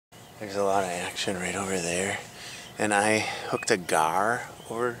There's a lot of action right over there. And I hooked a gar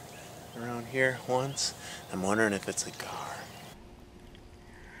over around here once. I'm wondering if it's a gar.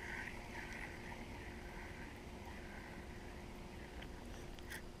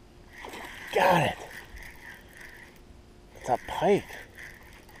 Got it. It's a pike.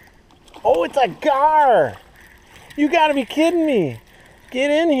 Oh, it's a gar. You gotta be kidding me.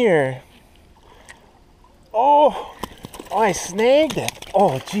 Get in here. Oh, I snagged it.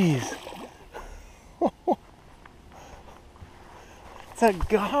 Oh, jeez. It's a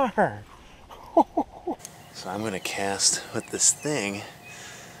gar. So I'm gonna cast with this thing,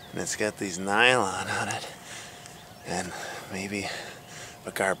 and it's got these nylon on it, and maybe if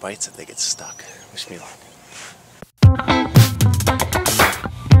a gar bites it, they get stuck. Wish me luck.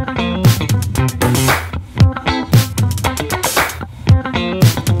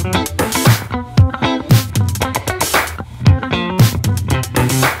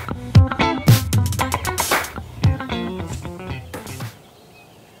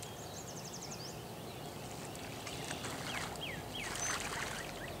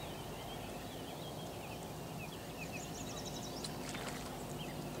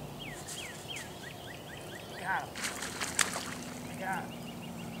 Got him. I got him.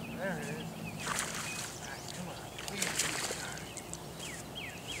 There it is. Alright, come on.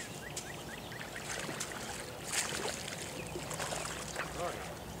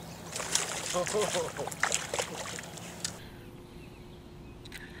 be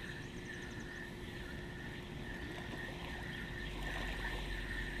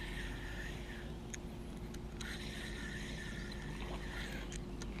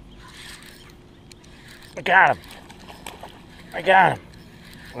I got him. I got him.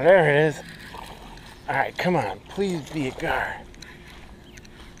 Whatever it is. Alright, come on. Please be a gar.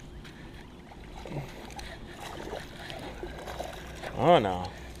 Oh no.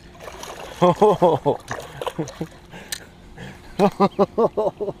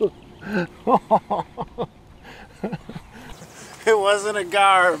 It wasn't a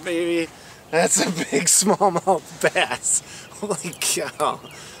gar, baby. That's a big smallmouth bass. Holy cow.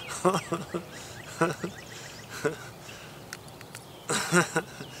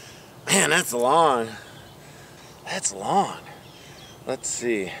 Man, that's long. That's long. Let's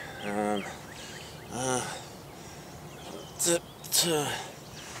see. Let's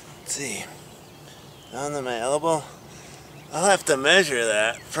see. Down to my elbow. I'll have to measure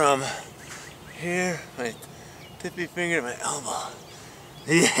that from here, my tippy finger to my elbow.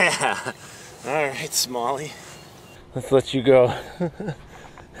 Yeah. All right, Smalley. Let's let you go.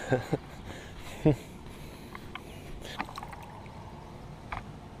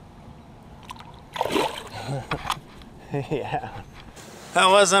 Yeah. That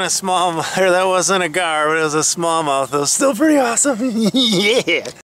wasn't a smallmouth, or that wasn't a gar, but it was a smallmouth. It was still pretty awesome. Yeah.